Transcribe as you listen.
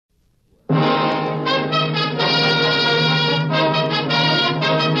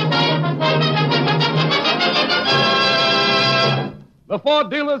The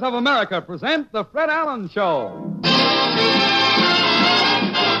Ford Dealers of America present The Fred Allen Show. The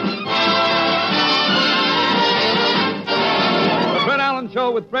Fred Allen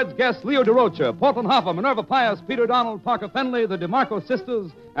Show with Fred's guests Leo DeRocha, Portland Hoffa, Minerva Pius, Peter Donald, Parker Fenley, the DeMarco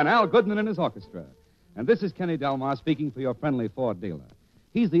sisters, and Al Goodman and his orchestra. And this is Kenny Delmar speaking for your friendly Ford dealer.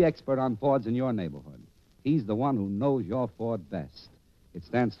 He's the expert on Fords in your neighborhood. He's the one who knows your Ford best. It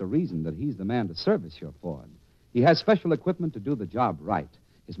stands to reason that he's the man to service your Ford. He has special equipment to do the job right.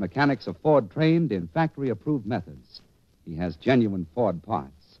 His mechanics are Ford-trained in factory-approved methods. He has genuine Ford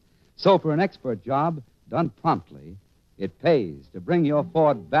parts. So for an expert job done promptly, it pays to bring your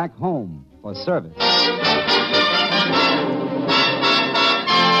Ford back home for service. Ladies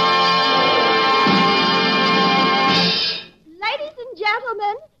and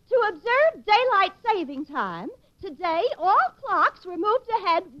gentlemen, to observe daylight saving time, today all clocks were moved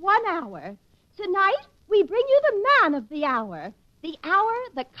ahead 1 hour. Tonight, we bring you the man of the hour the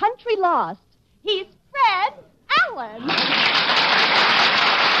country lost. He's Fred Allen.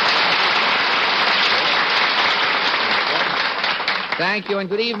 Thank you, and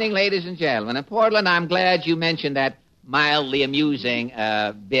good evening, ladies and gentlemen. In Portland, I'm glad you mentioned that mildly amusing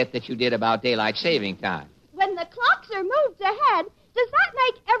bit that you did about daylight saving time. When the clocks are moved ahead, does that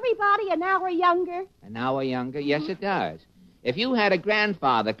make everybody an hour younger? An hour younger? Yes, it does. If you had a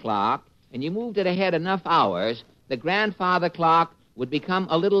grandfather clock and you moved it ahead enough hours, the grandfather clock would become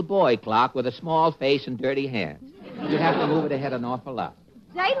a little boy clock with a small face and dirty hands. You'd have to move it ahead an awful lot.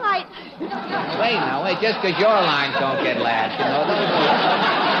 Daylight... Wait, just because your lines don't get latched, you know.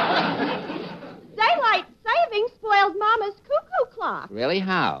 Daylight saving spoiled Mama's cuckoo clock. Really?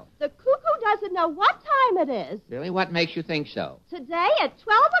 How? The cuckoo doesn't know what time it is. Really? What makes you think so? Today at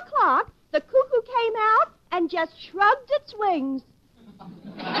 12 o'clock, the cuckoo came out and just shrugged its wings.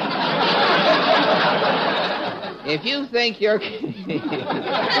 If you think you're...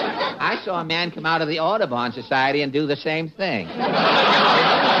 I saw a man come out of the Audubon Society and do the same thing.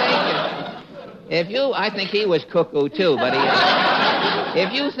 I think he was cuckoo, too, but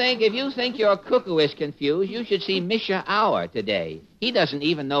if you think your cuckoo is confused, you should see Misha Auer today. He doesn't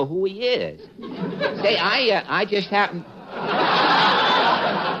even know who he is. Say, I just happened...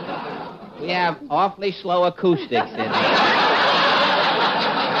 We have awfully slow acoustics in here.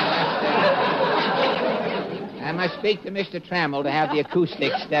 I must speak to Mr. Trammell to have the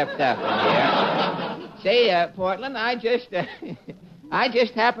acoustics stepped up in here. Say, Portland, I just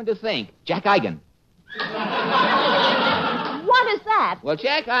happened to think. Jack Eigen. What is that? Well,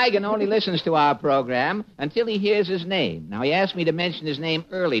 Jack Eigen only listens to our program until he hears his name. Now, he asked me to mention his name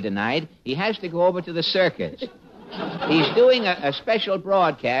early tonight. He has to go over to the circus. He's doing a special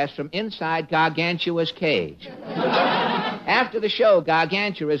broadcast from inside Gargantua's cage. After the show,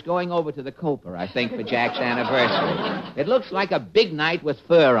 Gargantua is going over to the Copa, I think, for Jack's anniversary. It looks like a big night with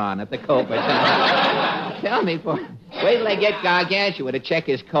fur on at the Copa tonight. Wait till they get Gargantua to check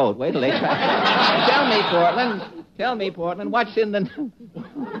his coat. Wait till they try. Tell me, Portland, what's in the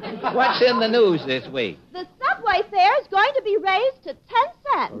news this week? The subway fare is going to be raised to 10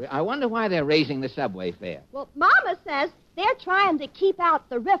 cents. I wonder why they're raising the subway fare. Well, Mama says they're trying to keep out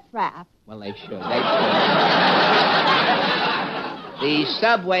the riffraff. Well, they should. The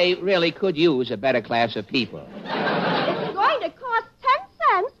subway really could use a better class of people. It's going to cost 10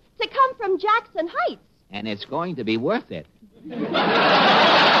 cents to come from Jackson Heights. And it's going to be worth it.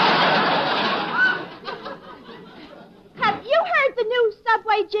 Have you heard the new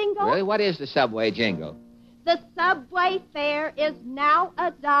subway jingle? Really? What is the subway jingle? The subway fare is now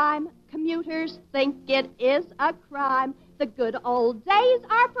a dime. Commuters think it is a crime. The good old days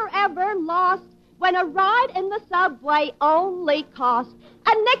are forever lost when a ride in the subway only costs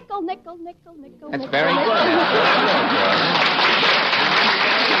a nickel, nickel, nickel, nickel. That's nickel, very nickel. good.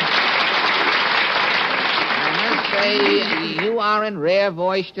 I must say, you are in rare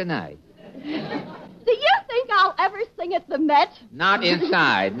voice tonight. Do you think I'll ever sing at the Met? Not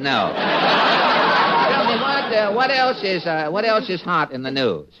inside, no. Tell me, what else is hot in the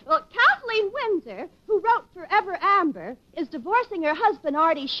news? Well, Kathleen Windsor, who wrote Forever Amber, is divorcing her husband,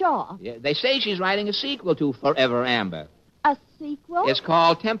 Artie Shaw. Yeah, they say she's writing a sequel to Forever Amber. A sequel? It's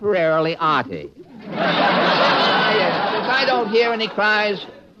called Temporarily Artie. I don't hear any cries.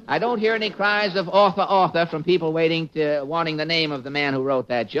 I don't hear any cries of author from people wanting the name of the man who wrote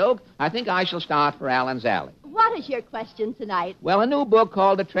that joke. I think I shall start for Allen's Alley. What is your question tonight? Well, a new book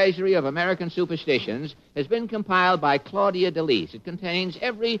called The Treasury of American Superstitions has been compiled by Claudia DeLise. It contains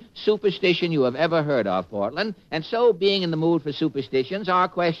every superstition you have ever heard of, Portland. And so, being in the mood for superstitions, our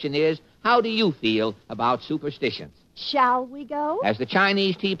question is, how do you feel about superstitions? Shall we go? As the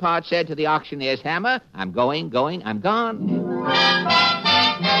Chinese teapot said to the auctioneer's hammer, I'm going, I'm gone.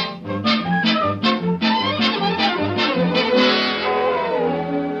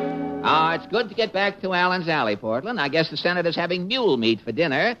 It's good to get back to Allen's Alley, Portland. I guess the Senator's having mule meat for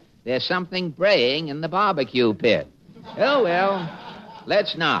dinner. There's something braying in the barbecue pit. Oh, well,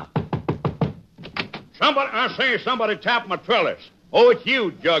 let's knock. Somebody tapped my trellis. Oh, it's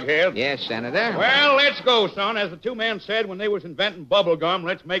you, Jughead. Yes, Senator. Well, let's go, son. As the two men said when they was inventing bubble gum,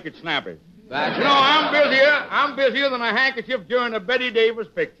 let's make it snappy. But, You know, I'm busier than a handkerchief during a Betty Davis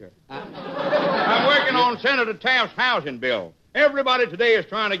picture. I'm working on Senator Taft's housing bill. Everybody today is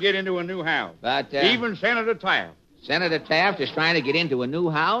trying to get into a new house. But, Even Senator Taft. Senator Taft is trying to get into a new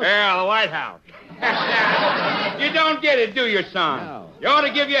house? Yeah, the White House. You don't get it, do you, son? No. You ought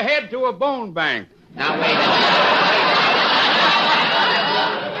to give your head to a bone bank. Now,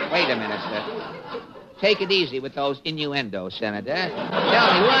 wait a minute, sir. Take it easy with those innuendos, Senator.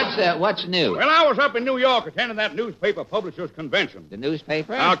 Tell me, what's new? Well, I was up in New York attending that newspaper publishers' convention. The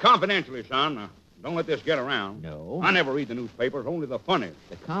newspaper? Now, confidentially, son, don't let this get around. No. I never read the newspapers, only the funnies.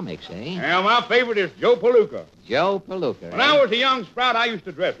 The comics, eh? Yeah, my favorite is Joe Palooka. Joe Palooka. When I was a young sprout, I used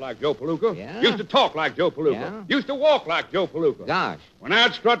to dress like Joe Palooka. Yeah? Used to talk like Joe Palooka. Yeah? Used to walk like Joe Palooka. Gosh. When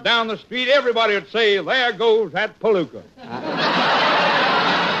I'd strut down the street, everybody would say, there goes that Palooka.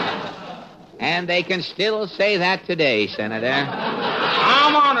 And they can still say that today, Senator.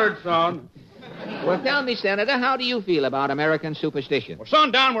 I'm honored, son. Well, tell me, Senator, how do you feel about American superstition? Well,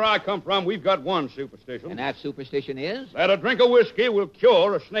 son, down where I come from, we've got one superstition. And that superstition is? That a drink of whiskey will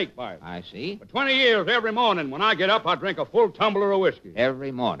cure a snake bite. I see. For 20 years, every morning when I get up, I drink a full tumbler of whiskey.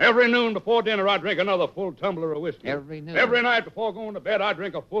 Every morning. Every noon before dinner, I drink another full tumbler of whiskey. Every noon. Every night before going to bed, I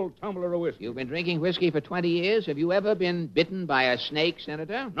drink a full tumbler of whiskey. You've been drinking whiskey for 20 years. Have you ever been bitten by a snake,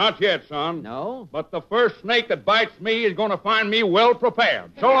 Senator? Not yet, son. No? But the first snake that bites me is going to find me well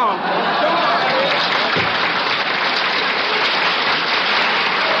prepared. So long. So long.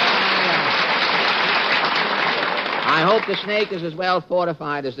 I hope the snake is as well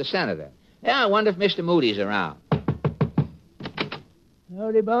fortified as the senator. Yeah, I wonder if Mr. Moody's around.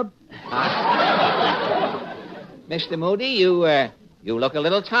 Howdy, Bob. Mr. Moody, you look a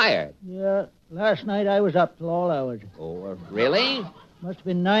little tired. Yeah, last night I was up till all hours. Oh, really? Must have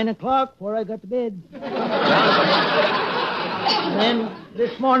been 9 o'clock before I got to bed. And then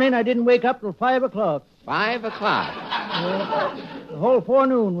this morning I didn't wake up till 5 o'clock. 5 o'clock. The whole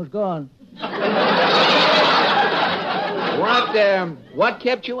forenoon was gone. What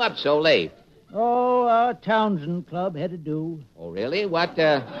kept you up so late? Oh, our Townsend Club had to do. Oh, really? What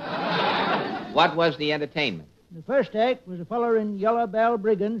was the entertainment? The first act was a feller in yellow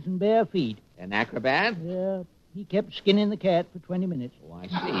balbriggans and bare feet. An acrobat? Yeah, he kept skinning the cat for 20 minutes. Oh, I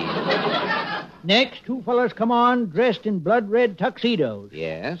see. Next, two fellers come on dressed in blood-red tuxedos.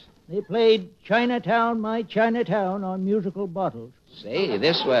 Yes? They played Chinatown, My Chinatown on musical bottles. Say,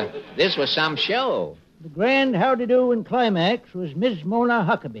 this was some show. The grand howdy-do and climax was Miss Mona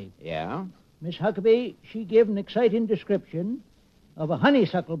Huckabee. Yeah? Miss Huckabee, she gave an exciting description of a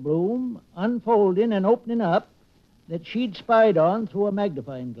honeysuckle bloom unfolding and opening up that she'd spied on through a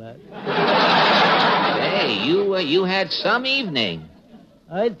magnifying glass. Hey, you had some evening.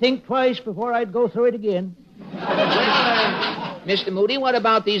 I'd think twice before I'd go through it again. Mr. Moody, what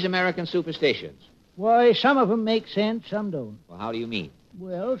about these American superstitions? Why, some of them make sense, some don't. Well, how do you mean?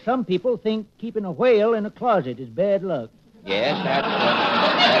 Well, some people think keeping a whale in a closet is bad luck. Yes, that's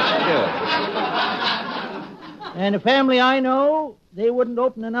true. And a family I know, they wouldn't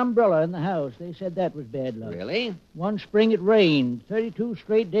open an umbrella in the house. They said that was bad luck. Really? One spring it rained, 32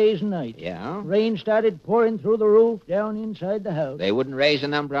 straight days and nights. Yeah? Rain started pouring through the roof down inside the house. They wouldn't raise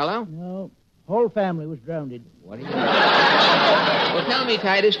an umbrella? No, whole family was drowned. What do you mean? Well, tell me,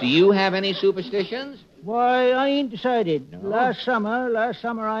 Titus, do you have any superstitions? Why, I ain't decided. No? Last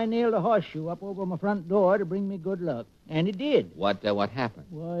summer I nailed a horseshoe up over my front door to bring me good luck. And it did. What happened?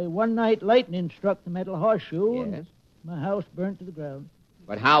 Why, one night lightning struck the metal horseshoe. Yes? And my house burnt to the ground.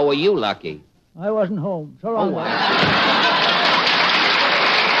 But how were you lucky? I wasn't home. So long.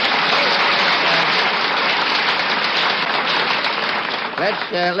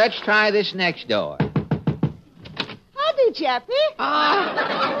 Let's try this next door. Howdy, Chappie.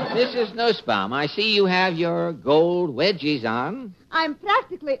 Mrs. Nussbaum, I see you have your gold wedgies on. I'm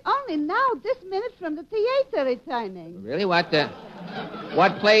practically only now this minute from the theater returning. Really? What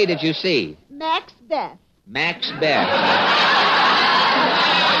play did you see? Macbeth. Macbeth.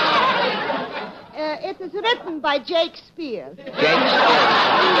 It is written by Shakespeare.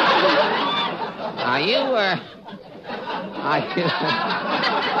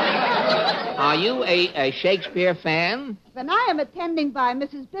 Are you a Shakespeare fan? When I am attending by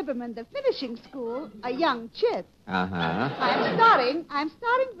Mrs. Biberman the finishing school, a young chit. Uh-huh. I'm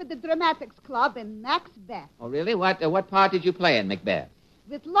starting with the Dramatics Club in Macbeth. Oh, really? What part did you play in Macbeth?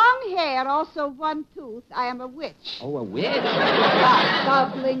 With long hair, also one tooth, I am a witch. Oh, a witch?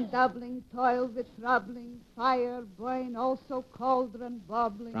 Doubling, toil with troubling, fire, brain, also cauldron,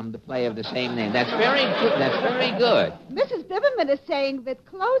 bubbling. From the play of the same name. That's very good. That's very good. Mrs. Biberman is saying that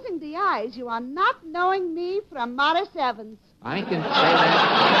closing the eyes, you are not knowing me from Morris Evans. I can say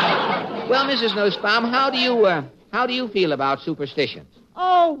that. Well, Mrs. Nussbaum, how do you feel about superstitions?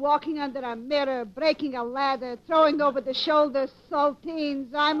 Oh, walking under a mirror, breaking a ladder, throwing over the shoulder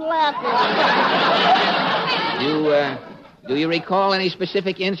saltines. I'm laughing. Do you recall any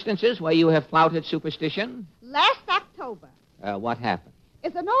specific instances where you have flouted superstition? Last October. What happened?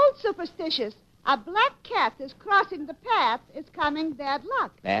 It's an old superstitious. A black cat is crossing the path. Is coming bad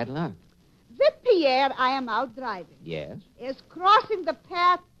luck. Bad luck. With Pierre, I am out driving. Yes. Is crossing the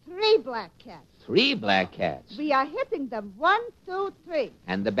path 3 black cats. 3 black cats. We are hitting them 1, 2, 3.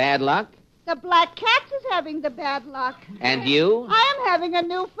 And the bad luck? The black cat is having the bad luck. And you? I am having a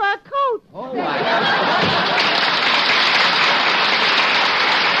new fur coat. Oh, my God.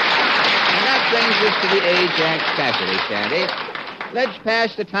 And that brings us to the Ajax Cassidy, Sandy. Let's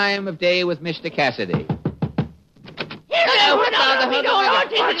pass the time of day with Mr. Cassidy.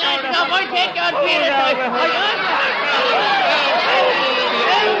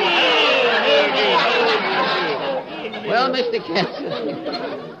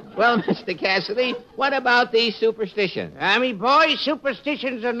 Well, Mr. Cassidy, what about these superstitions? Me boy,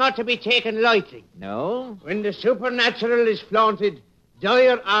 superstitions are not to be taken lightly. No? When the supernatural is flaunted,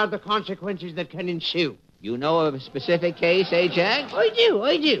 dire are the consequences that can ensue. You know of a specific case, Ajax? I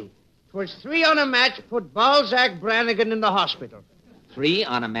do. 'Twas 3 on a match put Balzac Brannigan in the hospital. 3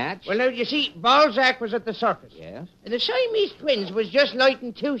 on a match? Well, now, you see, Balzac was at the circus. Yes. And the Siamese twins was just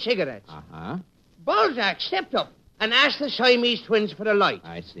lighting 2 cigarettes. Uh-huh. Balzac stepped up and asked the Siamese twins for a light.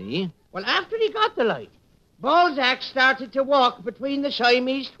 I see. Well, after he got the light, Balzac started to walk between the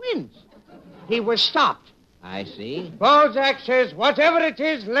Siamese twins. He was stopped. I see. Balzac says, whatever it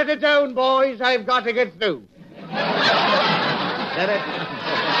is, let it down, boys. I've got to get through. Let it...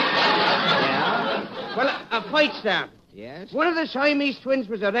 Yeah? Well, a fight started. Yes? One of the Siamese twins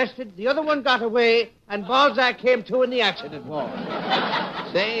was arrested, the other one got away, and Balzac came to in the accident wall.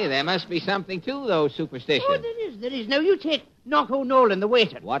 Say, there must be something to those superstitions. Oh, there is. Now, you take Knocko Nolan, the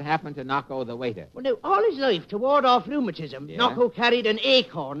waiter. What happened to Knocko the waiter? Well, now, all his life, to ward off rheumatism, Yeah? Knocko carried an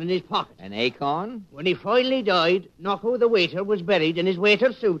acorn in his pocket. An acorn? When he finally died, Knocko the waiter was buried in his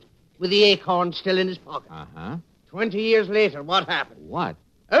waiter's suit with the acorn still in his pocket. Uh-huh. 20 years later, what happened? What?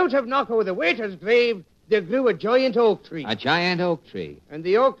 Out of Knocko the waiter's grave, there grew a giant oak tree. A giant oak tree. And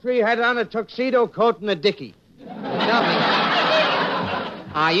the oak tree had on a tuxedo coat and a dickie. Tell me,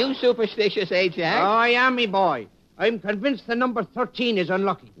 are you superstitious, Ajax? Oh, I am, me boy. I'm convinced the number 13 is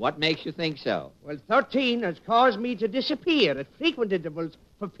unlucky. What makes you think so? Well, 13 has caused me to disappear at frequent intervals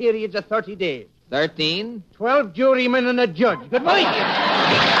for periods of 30 days. 13? 12 jurymen and a judge. Goodbye.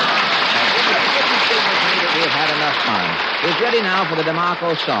 We've had enough fun. We're ready now for the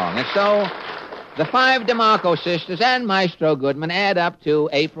DeMarco song. And so, the 5 DeMarco sisters and Maestro Goodman add up to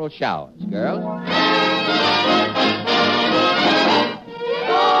April Showers. Girls?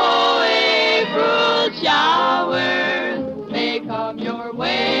 Oh, April showers, they come your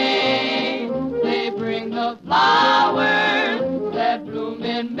way. They bring the flowers that bloom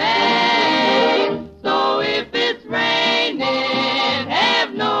in May. So if it's raining,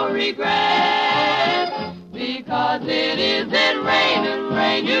 have no regrets, because it isn't raining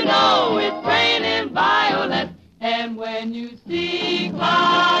rain. You know it's raining violets. And when you see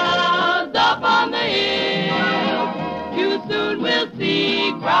clouds up on the hill, you soon will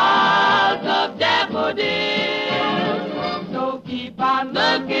see crowds of daffodils. So keep on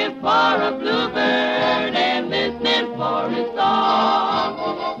looking for a bluebird and listening for his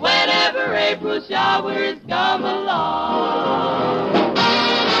song whenever April showers come along.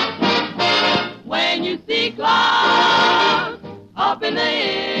 When you see clouds up in the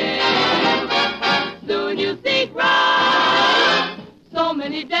hills, soon you see crowds, so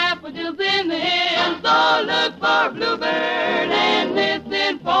many daffodils in the hills. So look for a bluebird and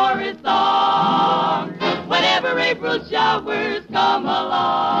listen for his song whenever April showers come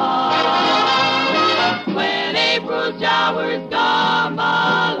along. When April showers come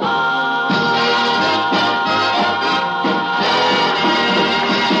along.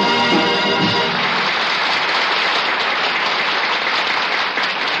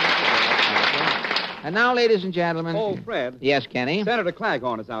 And now, ladies and gentlemen... Oh, Fred. Yes, Kenny? Senator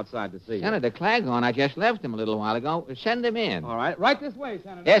Claghorn is outside to see you. Senator Claghorn, I just left him a little while ago. Send him in. All right. Right this way,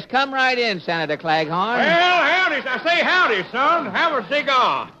 Senator. Yes, come right in, Senator Claghorn. Well, howdy. I say howdy, son. Have a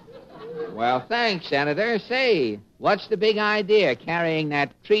cigar. Well, thanks, Senator. Say, what's the big idea carrying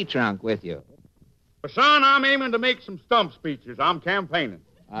that tree trunk with you? Well, son, I'm aiming to make some stump speeches. I'm campaigning.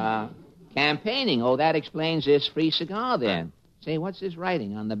 Campaigning? Oh, that explains this free cigar, then. Say, what's this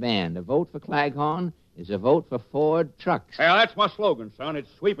writing on the band? A vote for Claghorn is a vote for Ford trucks. Well, that's my slogan, son. It's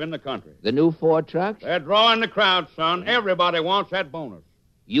sweeping the country. The new Ford trucks? They're drawing the crowd, son. Everybody wants that bonus.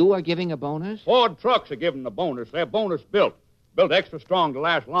 You are giving a bonus? Ford trucks are giving the bonus. They're bonus built. Built extra strong to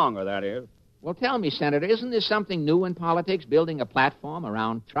last longer, that is. Well, tell me, Senator, isn't this something new in politics, building a platform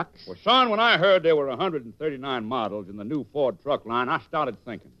around trucks? Well, son, when I heard there were 139 models in the new Ford truck line, I started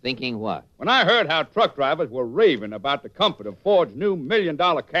thinking. Thinking what? When I heard how truck drivers were raving about the comfort of Ford's new $1 million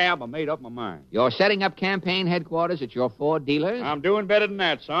cab, I made up my mind. You're setting up campaign headquarters at your Ford dealers? I'm doing better than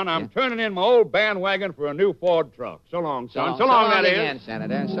that, son. I'm turning in my old bandwagon for a new Ford truck. So long, son. So long, that again, is.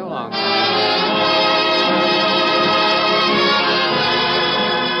 Senator. So long.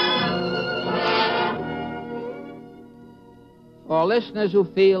 For listeners who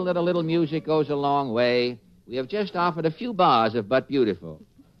feel that a little music goes a long way, we have just offered a few bars of But Beautiful,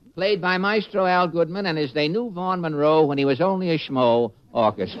 played by Maestro Al Goodman and his They Knew Vaughn Monroe When He Was Only a Schmo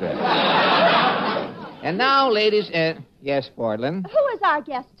orchestra. And now, ladies, yes, Portland? Who is our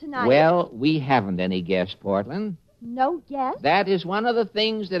guest tonight? Well, we haven't any guest, Portland. No guest? That is one of the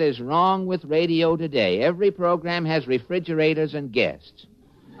things that is wrong with radio today. Every program has refrigerators and guests.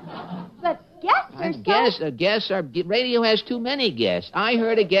 But guests are radio has too many guests. I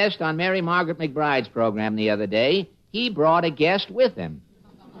heard a guest on Mary Margaret McBride's program the other day. He brought a guest with him.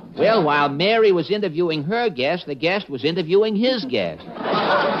 Well, while Mary was interviewing her guest, the guest was interviewing his guest.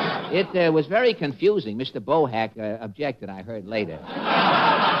 It was very confusing. Mr. Bohack objected, I heard later.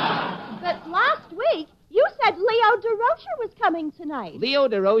 But last week, you said Leo DeRocher was coming tonight. Leo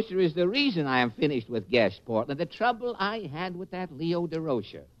DeRocher is the reason I am finished with guests, Portland. The trouble I had with that Leo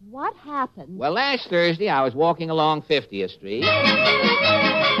DeRocher. What happened? Well, last Thursday, I was walking along 50th Street.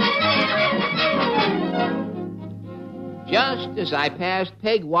 Just as I passed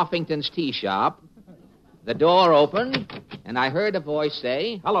Peg Woffington's tea shop, the door opened, and I heard a voice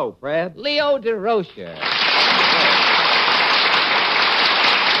say, "Hello, Fred." Leo DeRocher.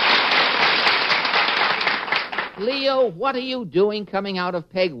 Leo, what are you doing coming out of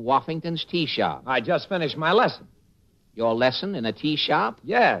Peg Woffington's tea shop? I just finished my lesson. Your lesson in a tea shop?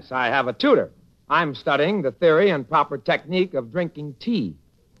 Yes, I have a tutor. I'm studying the theory and proper technique of drinking tea.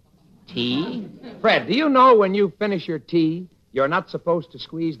 Tea? Fred, do you know when you finish your tea, you're not supposed to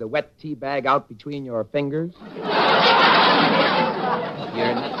squeeze the wet tea bag out between your fingers?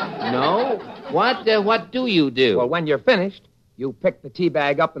 No? What do you do? Well, when you're finished, you pick the tea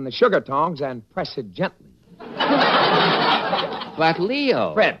bag up in the sugar tongs and press it gently. But,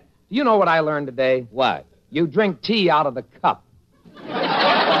 Leo... Fred, do you know what I learned today? What? You drink tea out of the cup.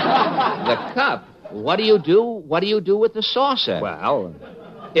 The cup? What do you do? What do you do with the saucer? Well,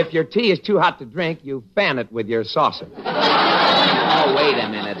 if your tea is too hot to drink, you fan it with your saucer. Oh, wait a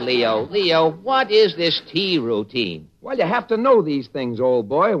minute, Leo. Leo, what is this tea routine? Well, you have to know these things, old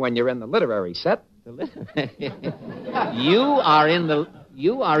boy, when you're in the literary set. You are in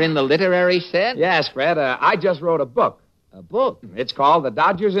the literary set? Yes, Fred. I just wrote a book. A book? It's called The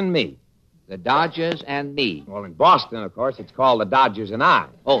Dodgers and Me. The Dodgers and Me. Well, in Boston, of course, it's called The Dodgers and I.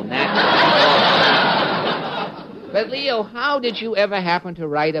 Oh, naturally. But, Leo, how did you ever happen to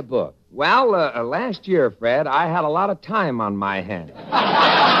write a book? Well, last year, Fred, I had a lot of time on my hands.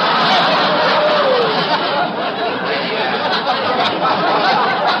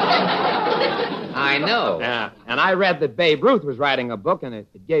 I know. And I read that Babe Ruth was writing a book, and it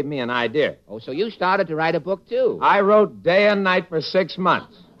gave me an idea. Oh, so you started to write a book, too? I wrote day and night for 6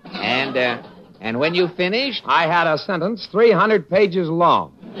 months. And when you finished? I had a sentence 300 pages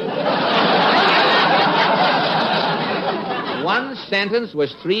long. One sentence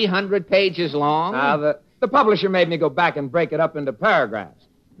was 300 pages long? The publisher made me go back and break it up into paragraphs.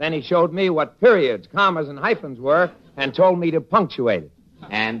 Then he showed me what periods, commas, and hyphens were and told me to punctuate it.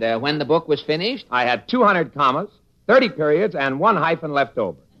 And when the book was finished? I had 200 commas, 30 periods, and one hyphen left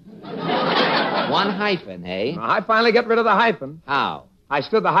over. One hyphen, eh? I finally got rid of the hyphen. How? I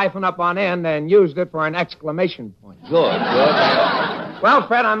stood the hyphen up on end and used it for an exclamation point. Good. Well,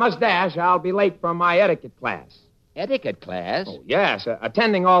 Fred, I must dash. I'll be late for my etiquette class. Etiquette class? Oh, yes.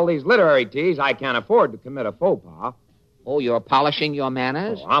 Attending all these literary teas, I can't afford to commit a faux pas. Oh, you're polishing your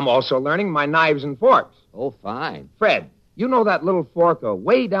manners? Oh, I'm also learning my knives and forks. Oh, fine. Fred, You know that little fork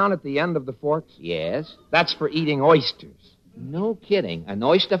way down at the end of the forks? Yes? That's for eating oysters. No kidding. An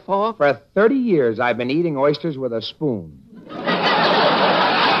oyster fork? For 30 years, I've been eating oysters with a spoon.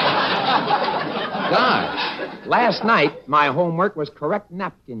 Gosh. Last night, my homework was correct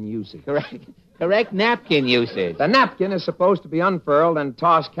napkin usage. Correct napkin usage. The napkin is supposed to be unfurled and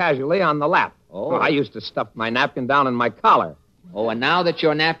tossed casually on the lap. Oh. I used to stuff my napkin down in my collar. Oh, and now that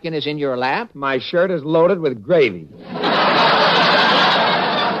your napkin is in your lap? My shirt is loaded with gravy.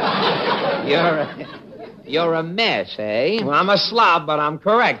 You're a mess, eh? Well, I'm a slob, but I'm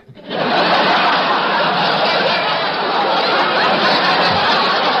correct.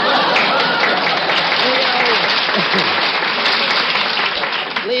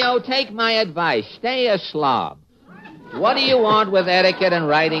 Leo, take my advice. Stay a slob. What do you want with etiquette and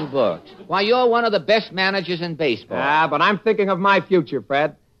writing books? Why, you're one of the best managers in baseball. But I'm thinking of my future,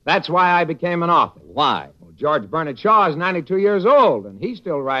 Fred. That's why I became an author. Why? Well, George Bernard Shaw is 92 years old, and he's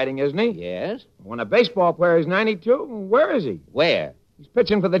still writing, isn't he? Yes? When a baseball player is 92, where is he? Where? He's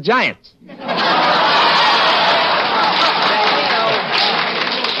pitching for the Giants.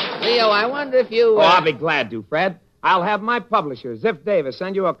 Leo, I wonder if you... Oh, I'll be glad to, Fred. I'll have my publisher, Ziff Davis,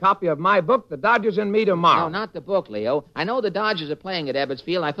 send you a copy of my book, The Dodgers and Me, tomorrow. No, not the book, Leo. I know the Dodgers are playing at Ebbets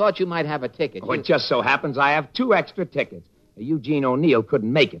Field. I thought you might have a ticket. Oh, it just so happens I have 2 extra tickets. Eugene O'Neill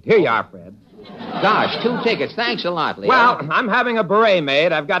couldn't make it. Here you are, Fred. Gosh, 2 tickets. Thanks a lot, Leo. Well, I'm having a beret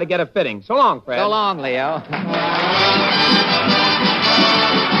made. I've got to get a fitting. So long, Fred. So long, Leo.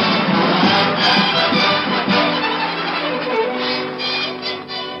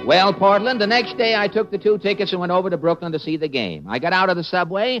 Well, Portland, the next day I took the 2 tickets and went over to Brooklyn to see the game. I got out of the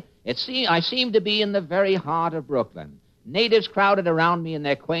subway. I seemed to be in the very heart of Brooklyn. Natives crowded around me in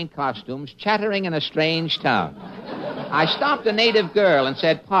their quaint costumes, chattering in a strange tongue. I stopped a native girl and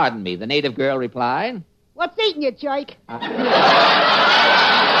said, "Pardon me." The native girl replied, What's eating you, Jake?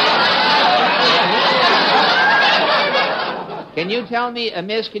 Can you tell me,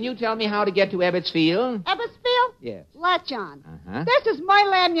 miss, can you tell me how to get to Ebbets Field? Ebbetsfield? Yes. Latch on. Uh-huh. This is my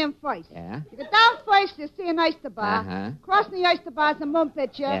landing first. Yeah. You go down first, you see an oyster bar. Uh-huh. Crossing the oyster bar is a moon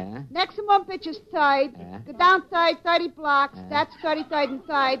pitcher. Yeah. Next to moon pitcher's third. Yeah. Go down third, 30 blocks. That's 33rd and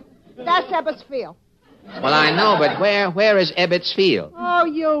third. That's Ebbetsfield. Well, I know, but where is Ebbets Field? Oh,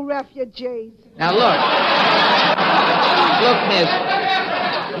 you refugees. Now,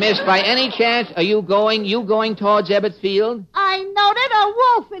 Miss, by any chance, are you going towards Ebbets Field? I noted a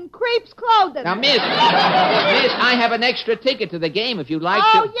wolf in creep's clothing. Now, Miss, I have an extra ticket to the game if you'd like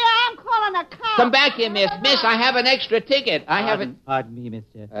to. Oh, yeah, I'm calling a cop. Come back here, Miss. Miss, I have an extra ticket. Pardon me,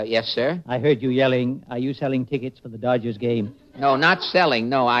 mister. Yes, sir? I heard you yelling. Are you selling tickets for the Dodgers game? No, not selling.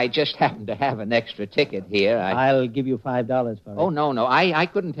 No, I just happen to have an extra ticket here. I'll give you $5 for it. Oh, no. I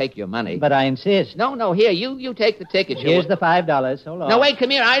couldn't take your money. But I insist. No, here, you take the ticket. Here's the $5. So long. No, wait, come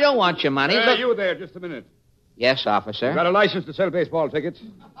here. I don't want your money. Look. You there, just a minute. Yes, officer. Got a license to sell baseball tickets?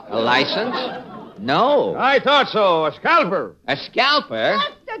 A license? No. I thought so. A scalper. A scalper?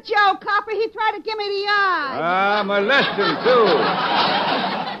 That's the Joe Copper. He tried to give me the eye. Molesting, too.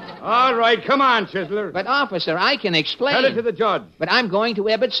 All right, come on, Chisler. But, officer, I can explain. Tell it to the judge. But I'm going to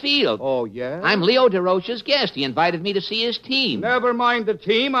Ebbets Field. Oh, yeah? I'm Leo DeRocha's guest. He invited me to see his team. Never mind the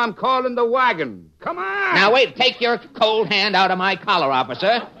team. I'm calling the wagon. Come on. Now, wait. Take your cold hand out of my collar,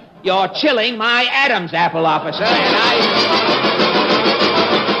 officer. You're chilling my Adam's apple, officer,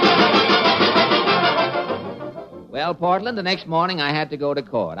 Well, Portland, the next morning I had to go to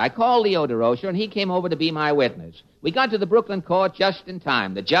court. I called Leo DeRocha, and he came over to be my witness. We got to the Brooklyn court just in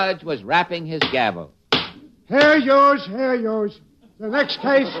time. The judge was rapping his gavel. Here yours. The next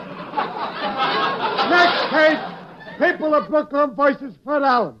case. People of Brooklyn versus Fred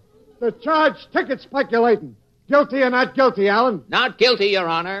Allen. The charge, ticket speculating. Guilty or not guilty, Allen? Not guilty, Your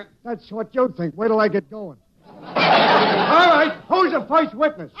Honor. That's what you think. Wait till I get going. All right, who's the first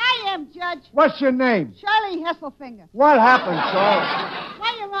witness? I am, Judge. What's your name? Shirley Hesselfinger. What happened, sir?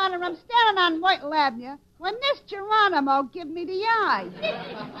 Why, Your Honor, I'm standing on Myrtle Avenue when this Geronimo give me the eye.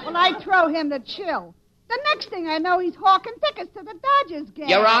 Well, I throw him the chill. The next thing I know, he's hawking tickets to the Dodgers game.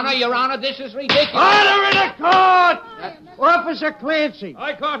 Your Honor, this is ridiculous. Order in the court! Officer Clancy.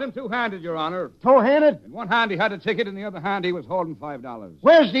 I caught him two-handed, Your Honor. Two-handed? In one hand he had a ticket, in the other hand he was holding $5.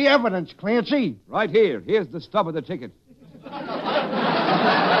 Where's the evidence, Clancy? Right here. Here's the stub of the ticket.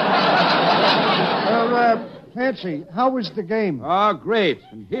 Clancy, how was the game? Oh, great.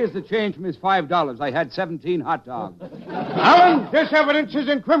 And here's the change from his $5. I had 17 hot dogs. Allen, this evidence is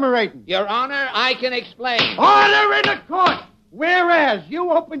incriminating. Your Honor, I can explain. Order in the court! Whereas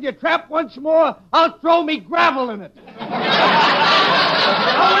you open your trap once more, I'll throw me gravel in it. Now,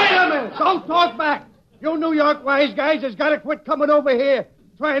 wait a minute. Don't talk back. You New York wise guys has got to quit coming over here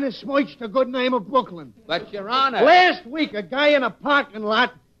trying to smirch the good name of Brooklyn. But, Your Honor... Last week, a guy in a parking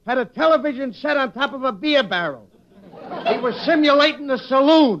lot had a television set on top of a beer barrel. He was simulating a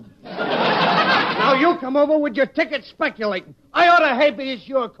saloon. Now you come over with your ticket speculating. I ought to habeas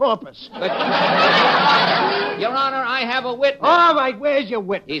your corpus. But, Your Honor, I have a witness. All right, where's your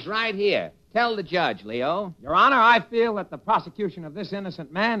witness? He's right here. Tell the judge, Leo. Your Honor, I feel that the prosecution of this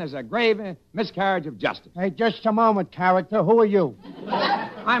innocent man is a grave miscarriage of justice. Hey, just a moment, character. Who are you?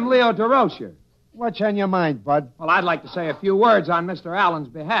 I'm Leo DeRocher. What's on your mind, Bud? Well, I'd like to say a few words on Mr. Allen's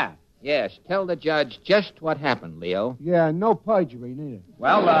behalf. Yes, tell the judge just what happened, Leo. Yeah, no perjury, neither.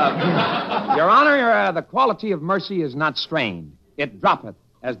 Well, Your Honor, the quality of mercy is not strained. It droppeth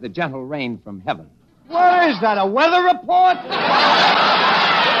as the gentle rain from heaven. What is that, a weather report?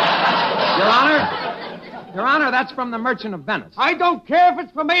 Your Honor, that's from the Merchant of Venice. I don't care if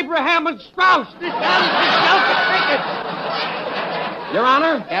it's from Abraham and Strauss. This Allen's ticket. Your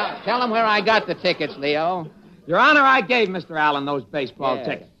Honor? Tell him where I got the tickets, Leo. Your Honor, I gave Mr. Allen those baseball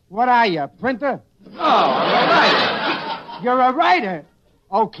tickets. What are you, a printer? Oh, all right. You're a writer.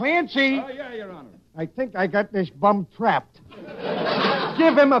 Oh, Clancy. Oh, yeah, Your Honor. I think I got this bum trapped.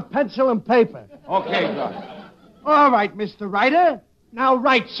 Give him a pencil and paper. Okay, Judge. All right, Mr. Writer. Now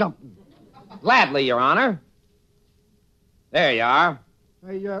write something. Gladly, Your Honor. There you are.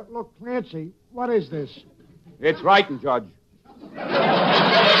 Hey, look, Clancy, what is this? It's writing, Judge.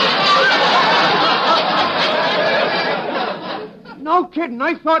 No kidding.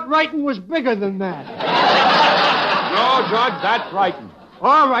 I thought writing was bigger than that. No, Judge, that's writing.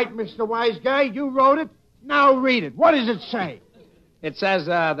 All right, Mr. Wise Guy, you wrote it. Now read it. What does it say? It says,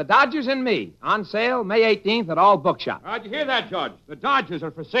 The Dodgers and Me, on sale May 18th at all bookshops. How'd you hear that, Judge? The Dodgers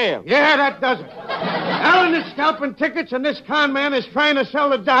are for sale. Yeah, that does it. Allen is scalping tickets, and this con man is trying to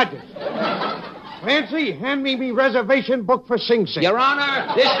sell the Dodgers. Clancy, hand me reservation book for Sing Sing. Your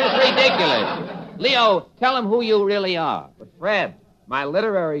Honor, this is ridiculous. Leo, tell him who you really are. But Fred, my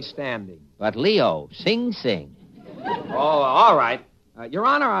literary standing. But, Leo, Sing Sing. Oh, all right. Your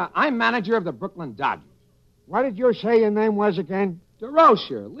Honor, I'm manager of the Brooklyn Dodgers. What did you say your name was again?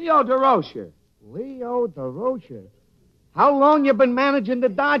 DeRocher, Leo DeRocher. Leo DeRocher. How long you been managing the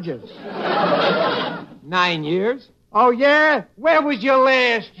Dodgers? 9 years. Oh, yeah? Where was you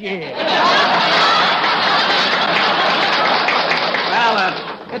last year?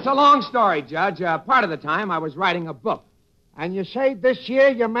 Well, it's a long story, Judge. Part of the time I was writing a book. And you say this year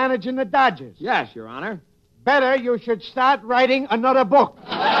you're managing the Dodgers? Yes, Your Honor. Better you should start writing another book.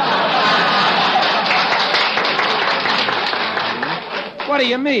 What do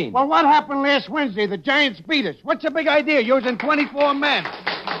you mean? Well, what happened last Wednesday? The Giants beat us. What's the big idea, using 24 men?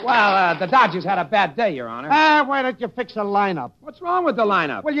 Well, the Dodgers had a bad day, Your Honor. Why don't you fix the lineup? What's wrong with the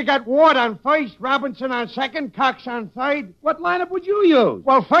lineup? Well, you got Ward on first, Robinson on second, Cox on third. What lineup would you use?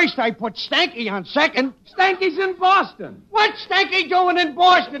 Well, first I put Stanky on second. Stanky's in Boston. What's Stanky doing in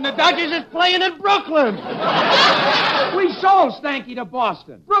Boston? The Dodgers is playing in Brooklyn. We sold Stanky to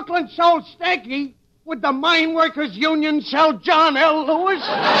Boston. Brooklyn sold Stanky? Would the Mine Workers Union sell John L. Lewis?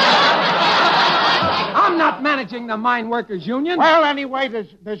 I'm not managing the Mine Workers Union. Well, anyway,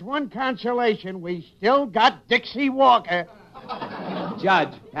 there's one consolation. We still got Dixie Walker.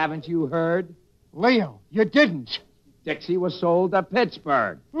 Judge, haven't you heard? Leo, you didn't. Dixie was sold to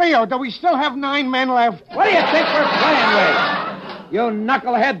Pittsburgh. Leo, do we still have 9 men left? What do you think we're playing with? You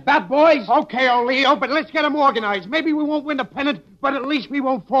knucklehead bat boys? Okay, old Leo, but let's get them organized. Maybe we won't win the pennant, but at least we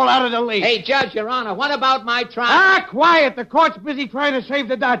won't fall out of the league. Hey, Judge, Your Honor, what about my trial? Quiet. The court's busy trying to save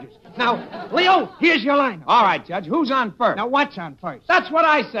the Dodgers. Now, Leo, here's your lineup. All right, Judge. Who's on first? Now, what's on first? That's what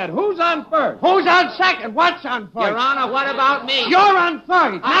I said. Who's on first? Who's on second? What's on first? Your Honor, what about me? You're on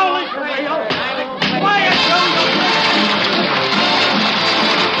third. Now listen, Leo. Quiet,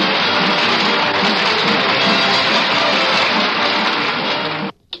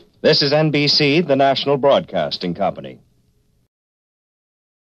 This is NBC, the national broadcasting company.